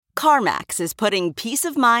CarMax is putting peace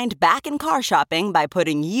of mind back in car shopping by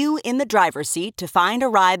putting you in the driver's seat to find a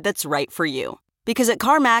ride that's right for you. Because at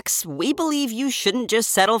CarMax, we believe you shouldn't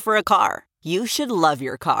just settle for a car. You should love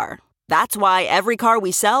your car. That's why every car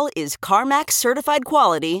we sell is CarMax certified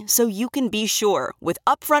quality, so you can be sure with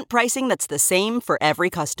upfront pricing that's the same for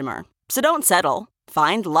every customer. So don't settle.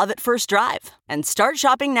 Find love at first drive and start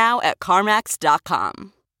shopping now at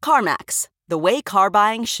CarMax.com. CarMax, the way car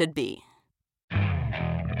buying should be.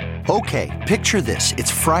 Okay, picture this.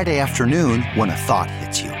 It's Friday afternoon when a thought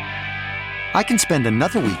hits you. I can spend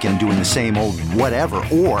another weekend doing the same old whatever,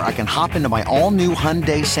 or I can hop into my all-new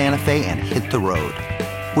Hyundai Santa Fe and hit the road.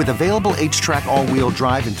 With available H-Track all-wheel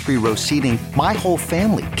drive and 3-row seating, my whole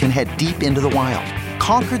family can head deep into the wild.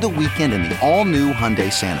 Conquer the weekend in the all-new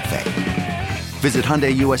Hyundai Santa Fe. Visit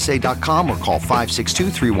HyundaiUSA.com or call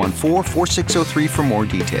 562-314-4603 for more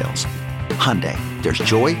details. Hyundai, there's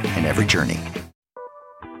joy in every journey.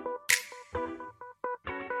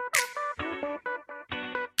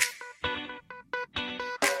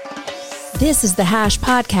 This is the Hash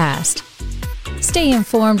Podcast. Stay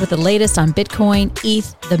informed with the latest on Bitcoin,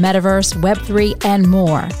 ETH, the metaverse, Web3, and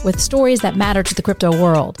more with stories that matter to the crypto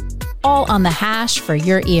world. All on the Hash for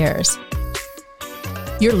your ears.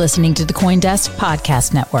 You're listening to the CoinDesk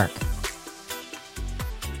Podcast Network.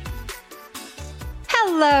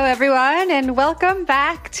 Hello, everyone, and welcome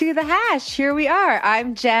back to the Hash. Here we are.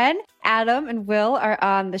 I'm Jen. Adam and Will are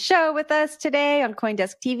on the show with us today on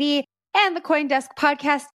CoinDesk TV and the CoinDesk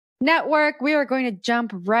Podcast Network. We are going to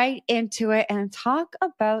jump right into it and talk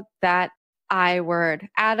about that I word.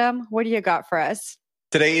 Adam, what do you got for us?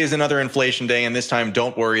 Today is another inflation day, and this time,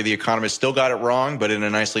 don't worry, the economists still got it wrong, but in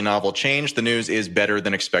a nicely novel change, the news is better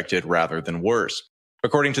than expected rather than worse.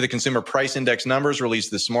 According to the Consumer Price Index numbers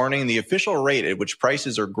released this morning, the official rate at which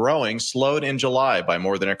prices are growing slowed in July by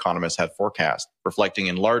more than economists had forecast, reflecting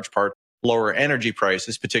in large part lower energy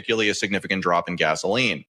prices, particularly a significant drop in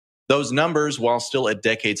gasoline. Those numbers, while still at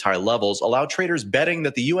decades-high levels, allow traders betting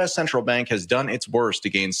that the U.S. central bank has done its worst to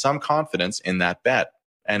gain some confidence in that bet.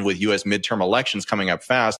 And with U.S. midterm elections coming up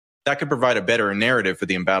fast, that could provide a better narrative for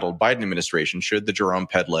the embattled Biden administration should the Jerome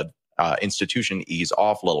Powell-led institution ease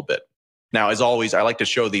off a little bit. Now, as always, I like to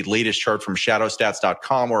show the latest chart from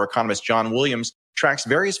shadowstats.com, where economist John Williams tracks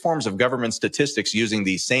various forms of government statistics using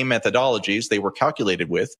the same methodologies they were calculated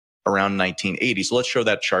with around 1980. So let's show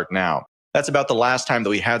that chart now. That's about the last time that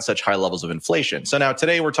we had such high levels of inflation. So now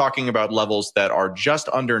today we're talking about levels that are just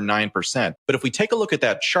under 9%. But if we take a look at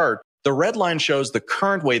that chart, the red line shows the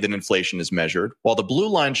current way that inflation is measured, while the blue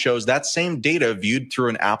line shows that same data viewed through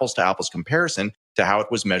an apples-to-apples comparison to how it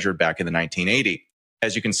was measured back in the 1980.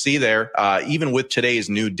 As you can see there, even with today's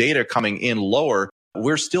new data coming in lower,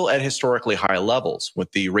 we're still at historically high levels,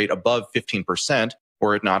 with the rate above 15%,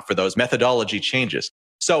 were it not for those methodology changes.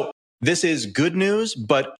 So this is good news,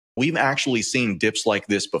 but we've actually seen dips like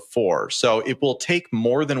this before. So it will take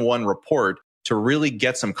more than one report to really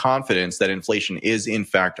get some confidence that inflation is in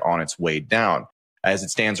fact on its way down. As it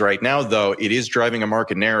stands right now, though, it is driving a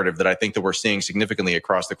market narrative that I think that we're seeing significantly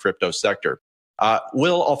across the crypto sector.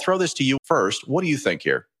 Will, I'll throw this to you first. What do you think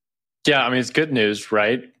here? Yeah, I mean, it's good news,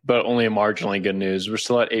 right? But only marginally good news. We're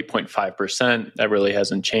still at 8.5%. That really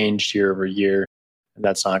hasn't changed year over year.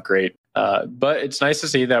 That's not great. But it's nice to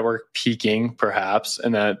see that we're peaking, perhaps,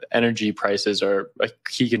 and that energy prices are a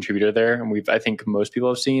key contributor there. And I think most people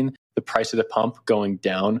have seen the price of the pump going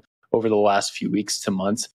down over the last few weeks to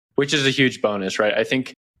months, which is a huge bonus, right? I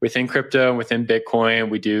think within crypto and within Bitcoin,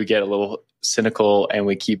 we do get a little cynical and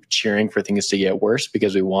we keep cheering for things to get worse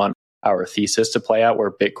because we want our thesis to play out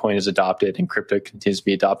where Bitcoin is adopted and crypto continues to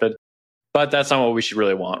be adopted. But that's not what we should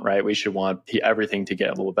really want, right? We should want everything to get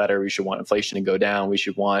a little better. We should want inflation to go down. We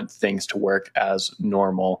should want things to work as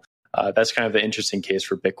normal. That's kind of the interesting case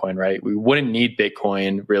for Bitcoin, right? We wouldn't need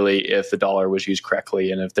Bitcoin really if the dollar was used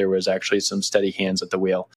correctly and if there was actually some steady hands at the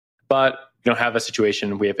wheel. But we don't have a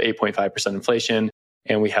situation. We have 8.5% inflation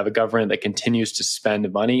and we have a government that continues to spend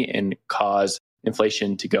money and cause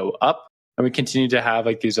inflation to go up. And we continue to have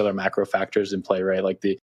like these other macro factors in play, right? Like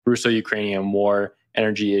the Russo-Ukrainian war,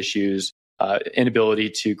 energy issues, inability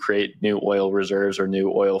to create new oil reserves or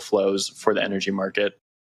new oil flows for the energy market.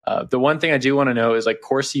 The one thing I do want to know is like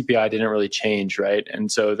core CPI didn't really change, right?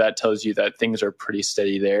 And so that tells you that things are pretty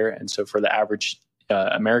steady there. And so for the average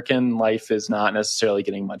American, life is not necessarily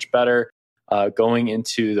getting much better. Going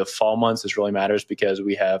into the fall months, this really matters because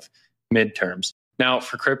we have midterms. Now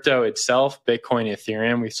for crypto itself, Bitcoin,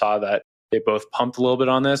 Ethereum, we saw that they both pumped a little bit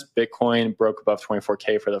on this. Bitcoin broke above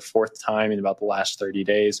 24K for the fourth time in about the last 30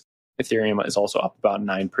 days. Ethereum is also up about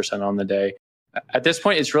 9% on the day. At this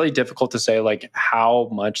point, it's really difficult to say like how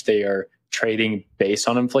much they are trading based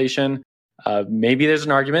on inflation. Maybe there's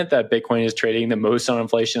an argument that Bitcoin is trading the most on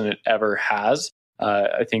inflation it ever has.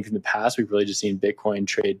 I think in the past, we've really just seen Bitcoin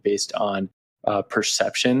trade based on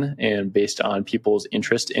perception and based on people's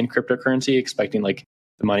interest in cryptocurrency, expecting like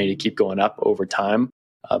the money to keep going up over time.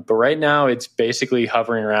 But right now, it's basically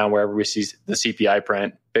hovering around wherever we see the CPI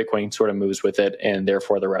print. Bitcoin sort of moves with it, and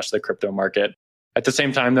therefore the rest of the crypto market. At the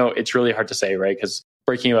same time, though, it's really hard to say, right? Because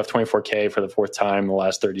breaking above 24K for the fourth time in the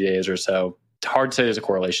last 30 days or so, it's hard to say there's a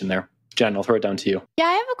correlation there. Jen, I'll throw it down to you. Yeah,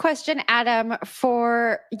 I have a question, Adam,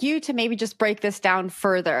 for you to maybe just break this down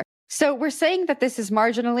further. So we're saying that this is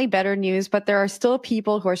marginally better news, but there are still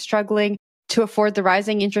people who are struggling to afford the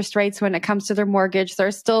rising interest rates when it comes to their mortgage. There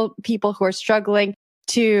are still people who are struggling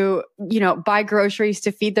to, buy groceries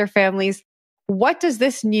to feed their families. What does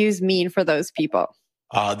this news mean for those people?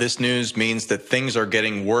 This news means that things are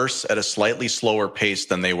getting worse at a slightly slower pace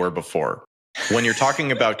than they were before. When you're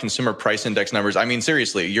talking about consumer price index numbers, I mean,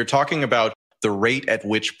 seriously, you're talking about the rate at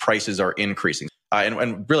which prices are increasing.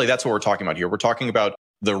 And really, that's what we're talking about here. We're talking about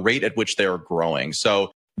the rate at which they are growing.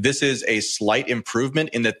 So this is a slight improvement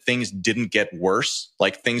in that things didn't get worse.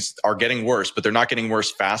 Like things are getting worse, but they're not getting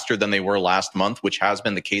worse faster than they were last month, which has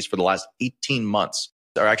been the case for the last 18 months,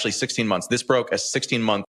 or actually 16 months. This broke a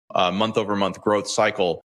 16-month, month-over-month growth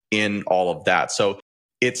cycle in all of that. So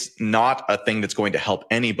it's not a thing that's going to help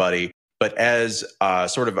anybody. But as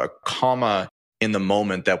sort of a comma in the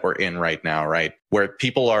moment that we're in right now, right, where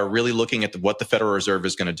people are really looking at what the Federal Reserve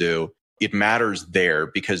is going to do, it matters there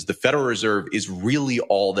because the Federal Reserve is really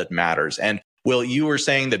all that matters. And Will, you were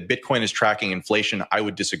saying that Bitcoin is tracking inflation. I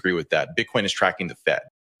would disagree with that. Bitcoin is tracking the Fed.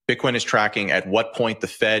 Bitcoin is tracking at what point the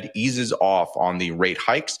Fed eases off on the rate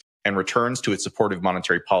hikes and returns to its supportive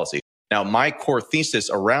monetary policy. Now, my core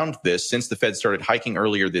thesis around this, since the Fed started hiking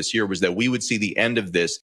earlier this year, was that we would see the end of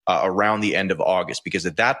this around the end of August, because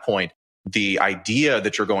at that point, the idea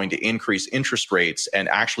that you're going to increase interest rates and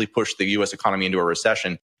actually push the U.S. economy into a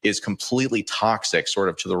recession is completely toxic sort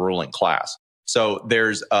of to the ruling class. So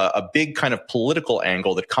there's a big kind of political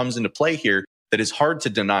angle that comes into play here that is hard to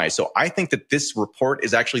deny. So I think that this report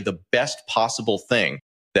is actually the best possible thing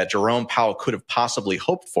that Jerome Powell could have possibly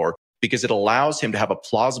hoped for, because it allows him to have a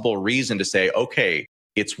plausible reason to say, okay,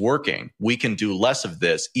 it's working. We can do less of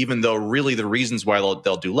this, even though really the reasons why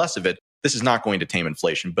they'll do less of it, this is not going to tame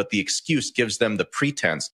inflation. But the excuse gives them the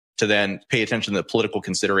pretense to then pay attention to the political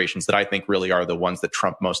considerations that I think really are the ones that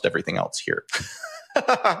trump most everything else here.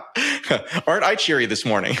 Aren't I cheery this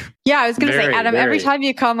morning? Yeah, I was going to say, Adam, every time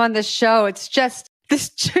you come on the show, it's just this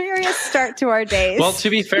cheeriest start to our days. Well, to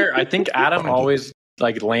be fair, I think Adam always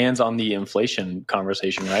lands on the inflation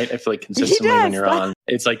conversation, right? I feel like consistently when you're on,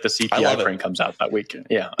 it's like the CPI print comes out that week.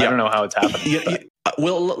 Yeah, I don't know how it's happening.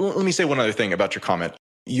 Well, let me say one other thing about your comment.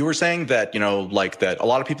 You were saying that, that a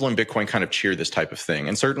lot of people in Bitcoin kind of cheer this type of thing.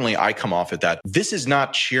 And certainly I come off at that. This is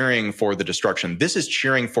not cheering for the destruction. This is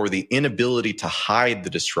cheering for the inability to hide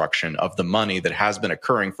the destruction of the money that has been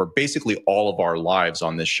occurring for basically all of our lives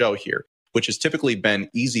on this show here, which has typically been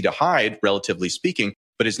easy to hide, relatively speaking,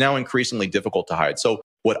 but is now increasingly difficult to hide. So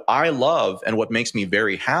what I love and what makes me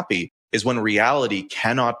very happy is when reality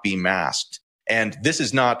cannot be masked. And this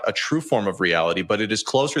is not a true form of reality, but it is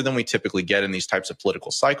closer than we typically get in these types of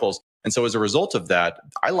political cycles. And so as a result of that,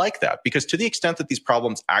 I like that, because to the extent that these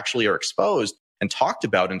problems actually are exposed and talked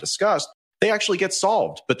about and discussed, they actually get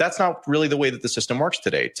solved. But that's not really the way that the system works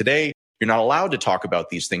today. Today, you're not allowed to talk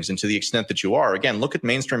about these things. And to the extent that you are, again, look at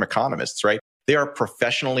mainstream economists, right? They are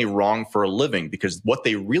professionally wrong for a living, because what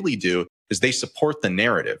they really do is they support the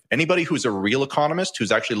narrative. Anybody who's a real economist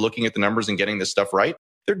who's actually looking at the numbers and getting this stuff right,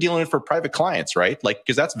 they're dealing for private clients, right?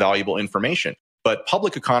 Because that's valuable information. But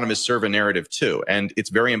public economists serve a narrative too. And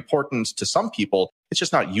it's very important to some people. It's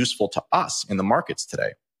just not useful to us in the markets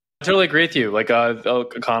today. I totally agree with you.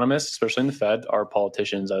 Economists, especially in the Fed, are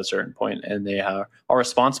politicians at a certain point, and they are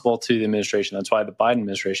responsible to the administration. That's why the Biden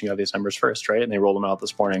administration got these numbers first, right? And they rolled them out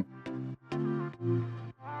this morning.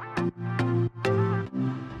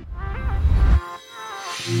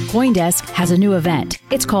 CoinDesk has a new event.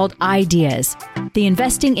 It's called Ideas, the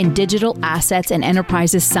Investing in Digital Assets and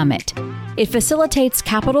Enterprises Summit. It facilitates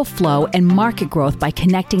capital flow and market growth by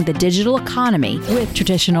connecting the digital economy with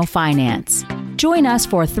traditional finance. Join us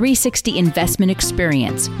for a 360 investment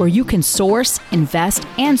experience where you can source, invest,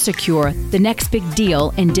 and secure the next big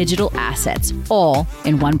deal in digital assets, all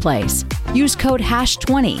in one place. Use code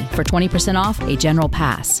 #20 for 20% off a general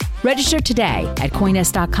pass. Register today at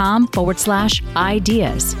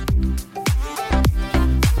coindesk.com/ideas.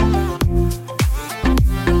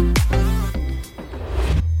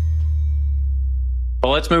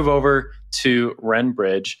 Well, let's move over to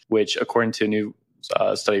RenBridge, which, according to a new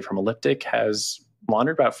study from Elliptic has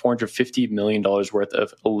laundered about $450 million worth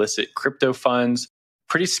of illicit crypto funds.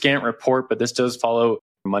 Pretty scant report, but this does follow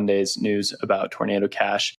Monday's news about Tornado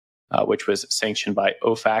Cash, which was sanctioned by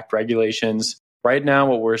OFAC regulations. Right now,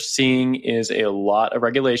 what we're seeing is a lot of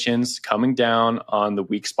regulations coming down on the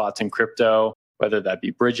weak spots in crypto, whether that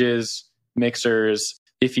be bridges, mixers,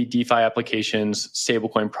 iffy DeFi applications,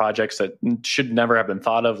 stablecoin projects that should never have been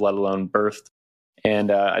thought of, let alone birthed.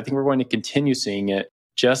 And I think we're going to continue seeing it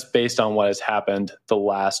just based on what has happened the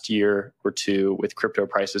last year or two with crypto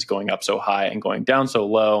prices going up so high and going down so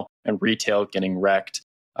low and retail getting wrecked.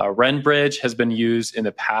 RenBridge has been used in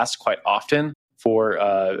the past quite often for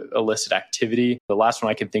illicit activity. The last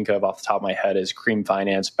one I can think of off the top of my head is Cream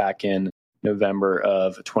Finance back in November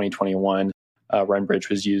of 2021. RenBridge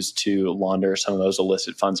was used to launder some of those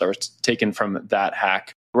illicit funds that were taken from that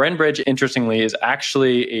hack. RenBridge, interestingly, is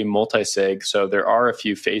actually a multi-sig. So there are a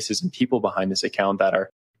few faces and people behind this account that are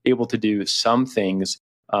able to do some things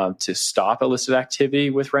to stop illicit activity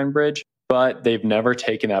with RenBridge, but they've never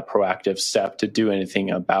taken that proactive step to do anything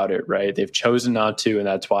about it, right? They've chosen not to, and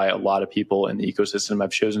that's why a lot of people in the ecosystem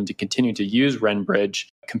have chosen to continue to use RenBridge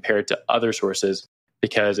compared to other sources,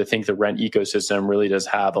 because I think the Rent ecosystem really does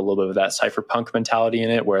have a little bit of that cypherpunk mentality in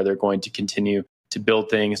it, where they're going to continue to build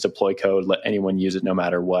things, deploy code, let anyone use it no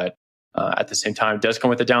matter what. At the same time, it does come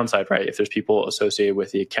with a downside, right? If there's people associated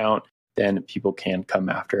with the account, then people can come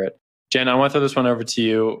after it. Jen, I want to throw this one over to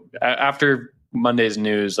you. After Monday's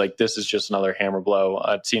news, like, this is just another hammer blow.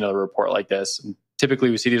 I'd see another report like this. And typically,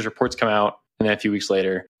 we see these reports come out, and then a few weeks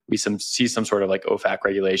later, we see some sort of like OFAC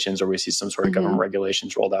regulations, or we see some sort of government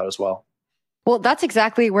regulations rolled out as well. Well, that's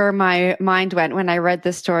exactly where my mind went when I read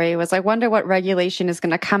this story. Was I wonder what regulation is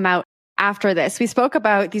going to come out after this. We spoke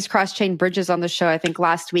about these cross-chain bridges on the show, I think,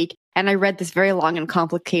 last week, and I read this very long and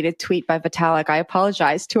complicated tweet by Vitalik. I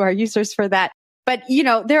apologize to our users for that. But, you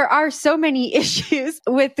know, there are so many issues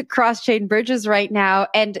with the cross-chain bridges right now,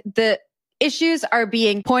 and the issues are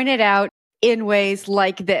being pointed out in ways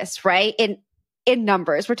like this, right? In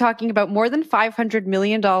numbers, we're talking about more than $500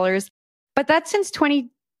 million, but that's since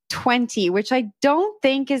 2020, which I don't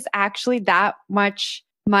think is actually that much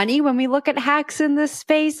money when we look at hacks in this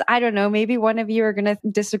space. I don't know, maybe one of you are going to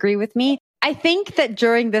disagree with me. I think that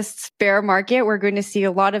during this bear market, we're going to see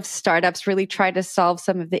a lot of startups really try to solve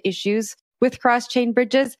some of the issues with cross-chain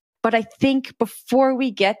bridges. But I think before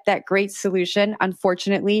we get that great solution,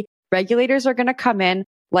 unfortunately, regulators are going to come in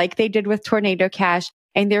like they did with Tornado Cash,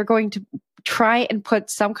 and they're going to try and put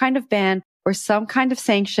some kind of ban or some kind of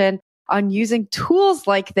sanction on using tools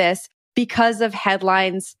like this because of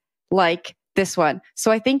headlines like this one.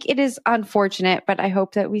 So I think it is unfortunate, but I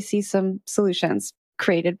hope that we see some solutions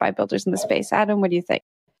created by builders in the space. Adam, what do you think?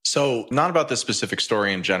 So not about this specific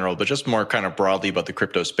story in general, but just more kind of broadly about the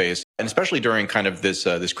crypto space, and especially during kind of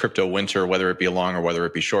this crypto winter, whether it be long or whether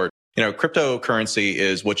it be short. You know, cryptocurrency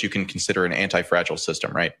is what you can consider an anti-fragile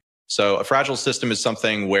system, right? So a fragile system is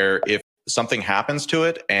something where if something happens to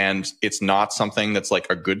it and it's not something that's like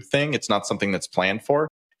a good thing, it's not something that's planned for,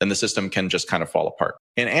 then the system can just kind of fall apart.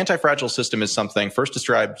 An anti-fragile system is something first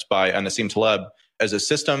described by Nassim Taleb as a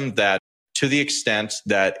system that, to the extent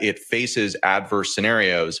that it faces adverse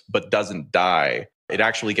scenarios but doesn't die, it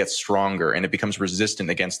actually gets stronger and it becomes resistant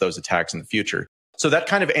against those attacks in the future. So that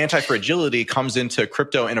kind of anti-fragility comes into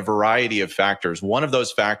crypto in a variety of factors. One of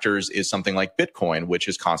those factors is something like Bitcoin, which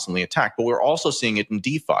is constantly attacked, but we're also seeing it in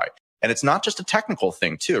DeFi. And it's not just a technical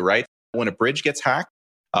thing too, right? When a bridge gets hacked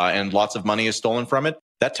and lots of money is stolen from it,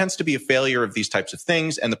 that tends to be a failure of these types of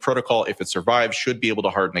things. And the protocol, if it survives, should be able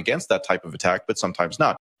to harden against that type of attack, but sometimes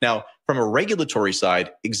not. Now, from a regulatory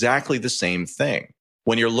side, exactly the same thing.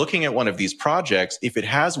 When you're looking at one of these projects, if it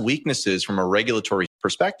has weaknesses from a regulatory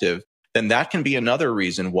perspective, then that can be another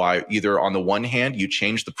reason why either on the one hand, you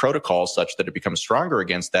change the protocol such that it becomes stronger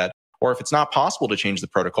against that, or if it's not possible to change the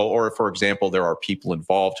protocol, or if, for example, there are people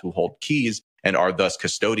involved who hold keys and are thus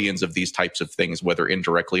custodians of these types of things, whether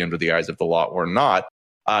indirectly under the eyes of the law or not,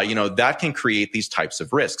 that can create these types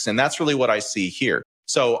of risks. And that's really what I see here.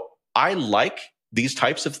 So I like these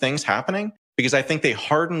types of things happening because I think they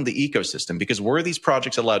harden the ecosystem, because were these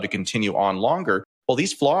projects allowed to continue on longer, well,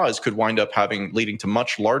 these flaws could wind up leading to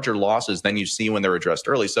much larger losses than you see when they're addressed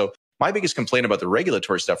early. So my biggest complaint about the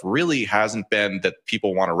regulatory stuff really hasn't been that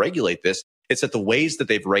people want to regulate this. It's that the ways that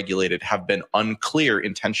they've regulated have been unclear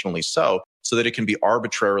intentionally so that it can be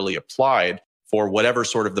arbitrarily applied for whatever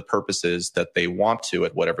sort of the purposes that they want to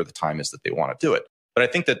at whatever the time is that they want to do it. But I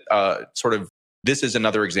think that this is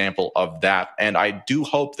another example of that. And I do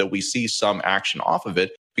hope that we see some action off of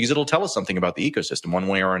it because it'll tell us something about the ecosystem one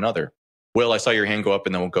way or another. Will, I saw your hand go up,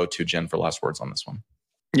 and then we'll go to Jen for last words on this one.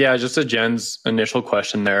 Yeah, just to Jen's initial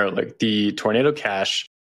question there, like the Tornado Cash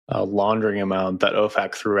laundering amount that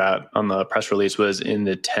OFAC threw out on the press release was in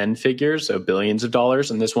the 10 figures, so billions of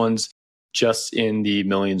dollars. And this one's just in the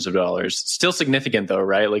millions of dollars. Still significant though,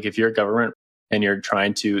 right? Like if you're a government and you're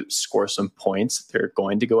trying to score some points, they're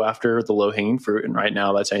going to go after the low hanging fruit. And right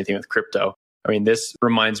now that's anything with crypto. I mean, this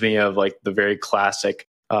reminds me of like the very classic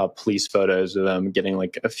police photos of them getting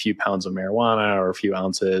like a few pounds of marijuana or a few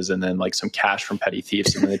ounces and then like some cash from petty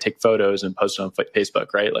thieves. And then they take photos and post it on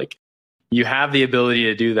Facebook, right? Like you have the ability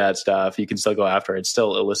to do that stuff. You can still go after it. It's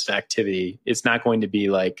still illicit activity. It's not going to be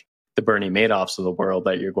like the Bernie Madoffs of the world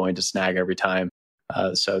that you're going to snag every time.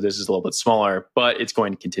 So this is a little bit smaller, but it's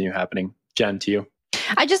going to continue happening. Jen, to you.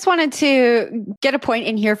 I just wanted to get a point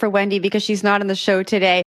in here for Wendy because she's not on the show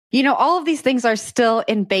today. You know, all of these things are still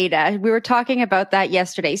in beta. We were talking about that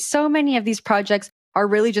yesterday. So many of these projects are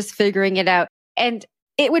really just figuring it out. And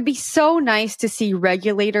it would be so nice to see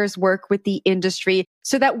regulators work with the industry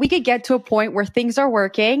so that we could get to a point where things are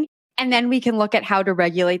working and then we can look at how to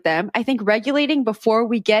regulate them. I think regulating before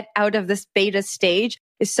we get out of this beta stage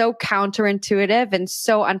is so counterintuitive and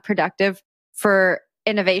so unproductive for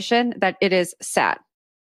innovation that it is sad.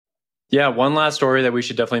 Yeah, one last story that we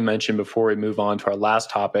should definitely mention before we move on to our last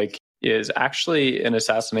topic is actually an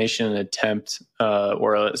assassination attempt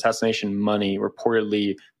or assassination money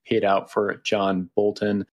reportedly paid out for John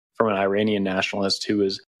Bolton from an Iranian nationalist who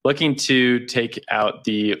was looking to take out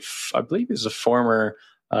I believe he was a former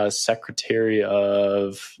Secretary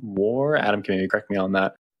of War. Adam can maybe correct me on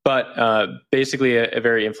that. But basically a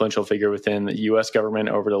very influential figure within the U.S. government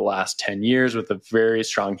over the last 10 years with a very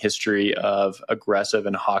strong history of aggressive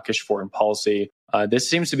and hawkish foreign policy. This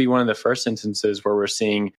seems to be one of the first instances where we're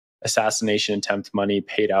seeing assassination attempt money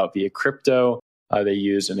paid out via crypto. They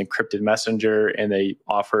used an encrypted messenger and they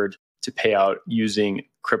offered to pay out using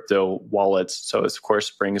crypto wallets. So this, of course,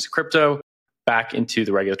 brings crypto back into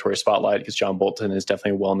the regulatory spotlight because John Bolton is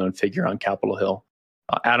definitely a well-known figure on Capitol Hill.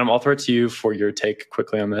 Adam, I'll throw it to you for your take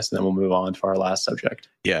quickly on this, and then we'll move on to our last subject.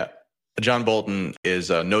 Yeah. John Bolton is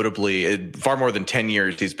notably, far more than 10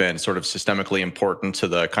 years, he's been sort of systemically important to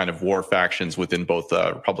the kind of war factions within both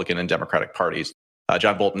the Republican and Democratic parties.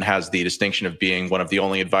 John Bolton has the distinction of being one of the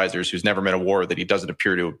only advisors who's never been a war that he doesn't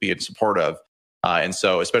appear to be in support of. And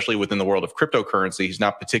so, especially within the world of cryptocurrency, he's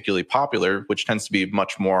not particularly popular, which tends to be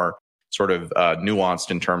much more sort of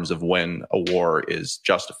nuanced in terms of when a war is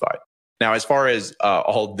justified. Now, as far as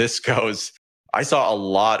all this goes, I saw a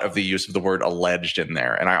lot of the use of the word alleged in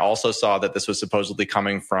there. And I also saw that this was supposedly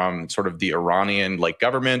coming from sort of the Iranian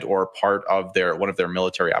government or part of one of their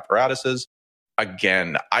military apparatuses.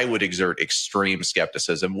 Again, I would exert extreme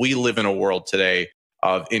skepticism. We live in a world today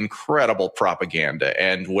of incredible propaganda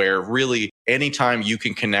and where really anytime you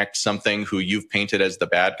can connect something who you've painted as the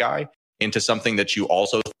bad guy into something that you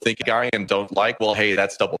also think a guy and don't like, well, hey,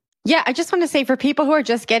 that's double. Yeah, I just want to say for people who are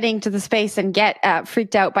just getting to the space and get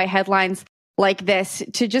freaked out by headlines like this,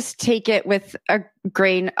 to just take it with a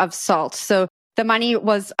grain of salt. So the money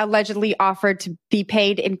was allegedly offered to be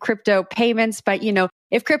paid in crypto payments. But,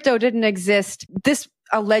 if crypto didn't exist, this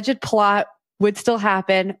alleged plot would still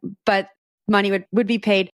happen, but money would be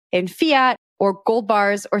paid in fiat or gold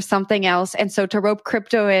bars or something else. And so to rope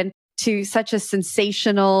crypto in to such a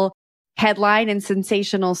sensational headline and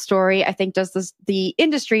sensational story, I think does the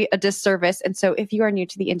industry a disservice. And so if you are new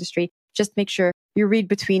to the industry, just make sure you read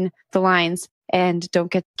between the lines and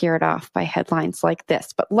don't get scared off by headlines like this.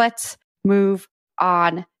 But let's move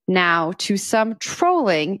on now to some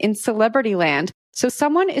trolling in celebrity land. So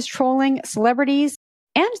someone is trolling celebrities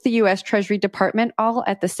and the US Treasury Department all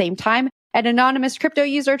at the same time. An anonymous crypto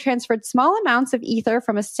user transferred small amounts of Ether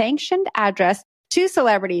from a sanctioned address to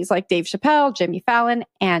celebrities like Dave Chappelle, Jimmy Fallon,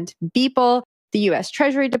 and Beeple. The U.S.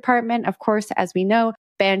 Treasury Department, of course, as we know,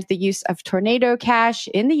 banned the use of Tornado Cash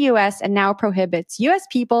in the U.S. and now prohibits U.S.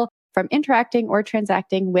 people from interacting or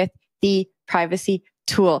transacting with the privacy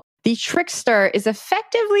tool. The trickster is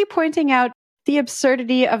effectively pointing out the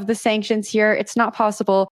absurdity of the sanctions here. It's not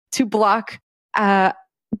possible to block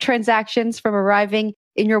transactions from arriving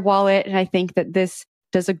in your wallet. And I think that this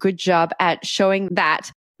does a good job at showing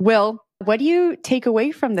that. Will, what do you take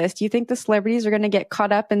away from this? Do you think the celebrities are going to get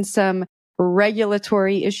caught up in some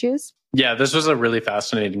regulatory issues? Yeah, this was a really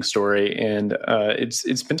fascinating story. And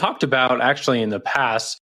it's been talked about actually in the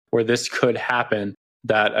past where this could happen,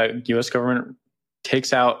 that a U.S. government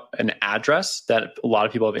takes out an address that a lot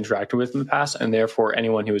of people have interacted with in the past, and therefore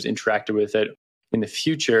anyone who has interacted with it in the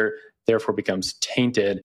future therefore becomes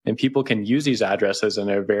tainted. And people can use these addresses in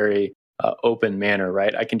a very open manner,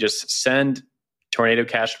 right? I can just send Tornado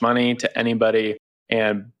Cash money to anybody,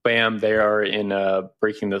 and bam, they are in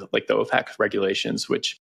breaking the OFAC regulations,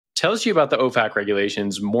 which tells you about the OFAC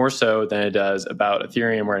regulations more so than it does about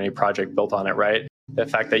Ethereum or any project built on it, right? The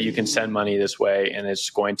fact that you can send money this way and it's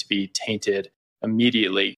going to be tainted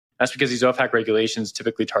immediately. That's because these OFAC regulations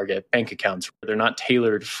typically target bank accounts. They're not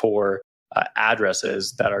tailored for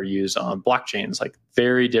addresses that are used on blockchains, like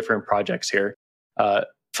very different projects here.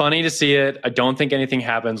 Funny to see it. I don't think anything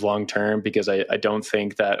happens long term because I don't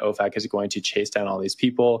think that OFAC is going to chase down all these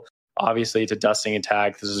people. Obviously, it's a dusting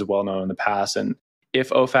attack. This is well known in the past. And if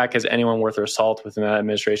OFAC has anyone worth their salt within that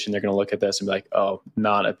administration, they're going to look at this and be like, oh,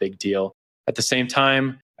 not a big deal. At the same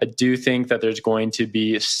time, I do think that there's going to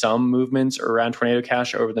be some movements around Tornado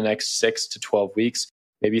Cash over the next 6 to 12 weeks.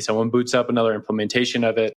 Maybe someone boots up another implementation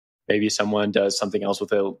of it. Maybe someone does something else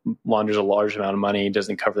with it, launders a large amount of money,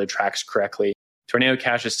 doesn't cover the tracks correctly. Tornado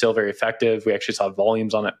Cash is still very effective. We actually saw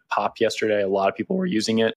volumes on it pop yesterday. A lot of people were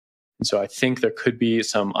using it. And so I think there could be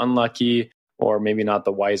some unlucky or maybe not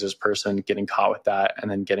the wisest person getting caught with that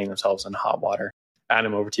and then getting themselves in hot water.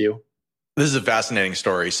 Adam, over to you. This is a fascinating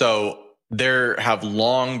story. So there have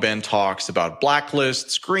long been talks about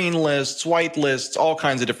blacklists, green lists, white lists, all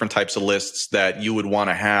kinds of different types of lists that you would want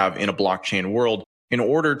to have in a blockchain world in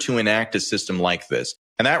order to enact a system like this.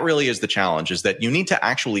 And that really is the challenge, is that you need to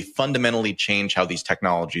actually fundamentally change how these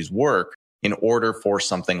technologies work in order for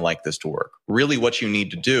something like this to work. Really, what you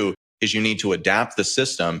need to do is you need to adapt the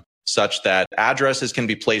system such that addresses can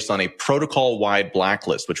be placed on a protocol-wide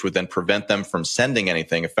blacklist, which would then prevent them from sending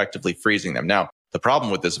anything, effectively freezing them. Now, the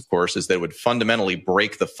problem with this, of course, is that it would fundamentally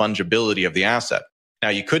break the fungibility of the asset. Now,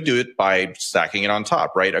 you could do it by stacking it on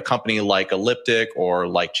top, right? A company like Elliptic or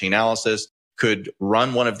like Chainalysis could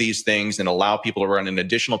run one of these things and allow people to run an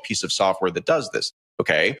additional piece of software that does this.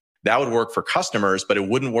 Okay, that would work for customers, but it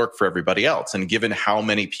wouldn't work for everybody else. And given how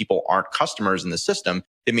many people aren't customers in the system,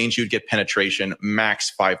 it means you'd get penetration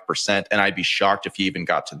max 5%. And I'd be shocked if you even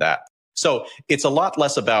got to that. So it's a lot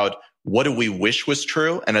less about what do we wish was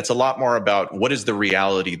true? And it's a lot more about what is the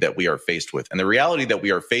reality that we are faced with. And the reality that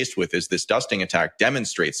we are faced with is this dusting attack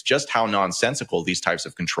demonstrates just how nonsensical these types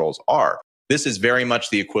of controls are. This is very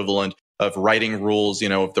much the equivalent of writing rules,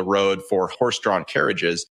 of the road for horse-drawn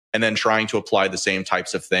carriages and then trying to apply the same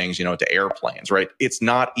types of things, to airplanes, right? It's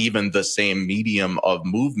not even the same medium of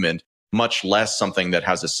movement, much less something that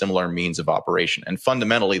has a similar means of operation. And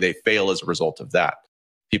fundamentally, they fail as a result of that.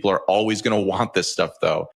 People are always going to want this stuff,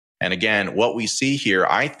 though. And again, what we see here,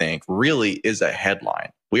 I think, really is a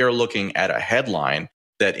headline. We are looking at a headline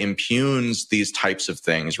that impugns these types of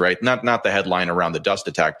things, right? Not the headline around the dust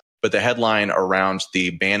attack, but the headline around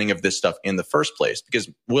the banning of this stuff in the first place. Because,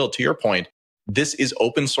 Will, to your point, this is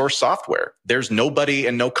open source software. There's nobody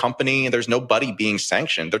and no company, there's nobody being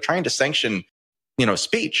sanctioned. They're trying to sanction,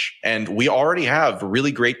 speech. And we already have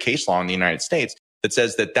really great case law in the United States that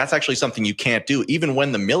says that that's actually something you can't do, even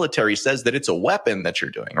when the military says that it's a weapon that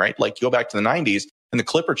you're doing, right? Like, you go back to the 90s and the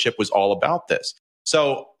Clipper chip was all about this.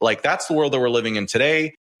 So, that's the world that we're living in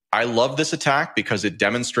today. I love this attack because it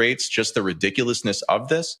demonstrates just the ridiculousness of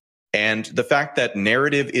this and the fact that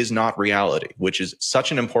narrative is not reality, which is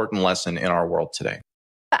such an important lesson in our world today.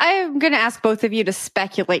 I'm going to ask both of you to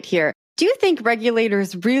speculate here. Do you think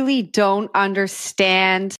regulators really don't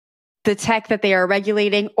understand the tech that they are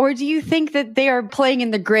regulating, or do you think that they are playing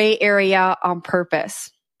in the gray area on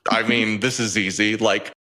purpose? I mean, this is easy. So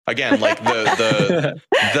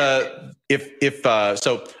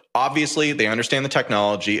obviously they understand the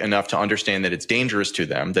technology enough to understand that it's dangerous to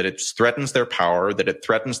them, that it threatens their power, that it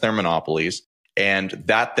threatens their monopolies. And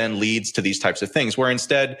that then leads to these types of things where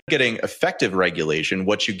instead of getting effective regulation,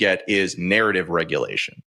 what you get is narrative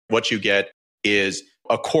regulation. What you get is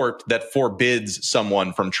a court that forbids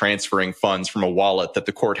someone from transferring funds from a wallet that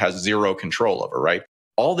the court has zero control over, right?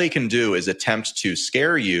 All they can do is attempt to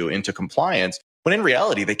scare you into compliance, when in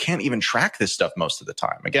reality, they can't even track this stuff most of the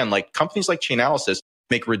time. Again, companies like Chainalysis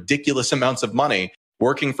make ridiculous amounts of money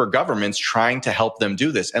working for governments trying to help them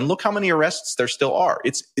do this. And look how many arrests there still are.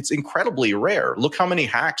 It's incredibly rare. Look how many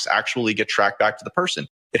hacks actually get tracked back to the person.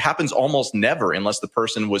 It happens almost never unless the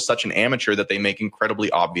person was such an amateur that they make incredibly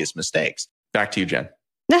obvious mistakes. Back to you, Jen.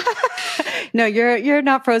 No, you're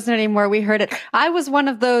not frozen anymore. We heard it. I was one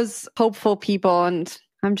of those hopeful people, and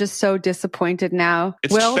I'm just so disappointed now.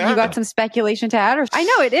 Will, you got some speculation to add? I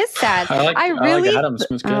know it is sad. I like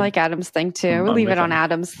Adam's. I like Adam's thing too. We'll leave it on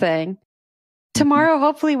Adam's thing. Tomorrow,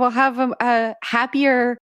 hopefully, we'll have a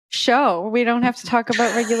happier show. We don't have to talk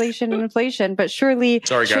about regulation and inflation, but surely.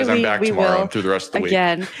 Sorry, guys, I'm back tomorrow and through the rest of the week.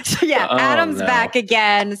 Again. So, Adam's back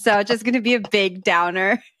again. So just going to be a big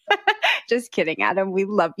downer. Just kidding, Adam. We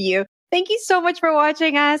love you. Thank you so much for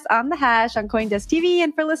watching us on The Hash on CoinDesk TV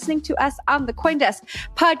and for listening to us on the CoinDesk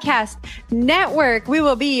Podcast Network. We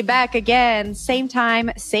will be back again, same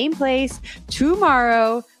time, same place,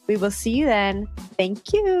 tomorrow. We will see you then.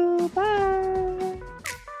 Thank you. Bye.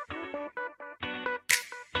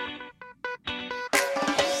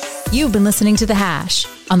 You've been listening to The Hash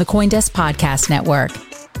on the CoinDesk Podcast Network.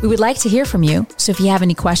 We would like to hear from you, so if you have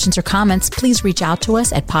any questions or comments, please reach out to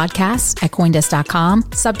us at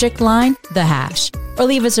podcasts@coindesk.com, subject line, The Hash, or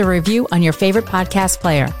leave us a review on your favorite podcast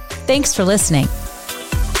player. Thanks for listening.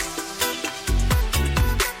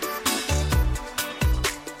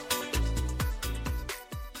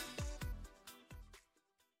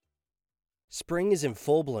 Spring is in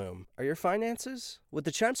full bloom. Are your finances? With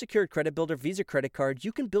the Chime Secured Credit Builder Visa Credit Card,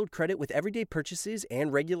 you can build credit with everyday purchases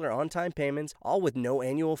and regular on-time payments, all with no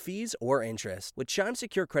annual fees or interest. With Chime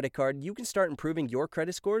Secured Credit Card, you can start improving your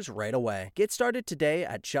credit scores right away. Get started today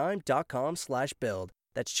at chime.com/build.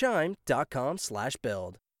 That's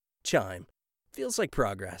chime.com/build. Chime. Feels like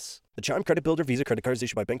progress. The Chime Credit Builder Visa Credit Card is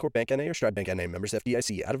issued by Bancorp Bank N.A. or Stride Bank N.A. Members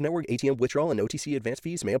FDIC. Out-of-network ATM withdrawal and OTC advance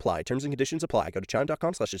fees may apply. Terms and conditions apply. Go to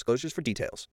chime.com/disclosures for details.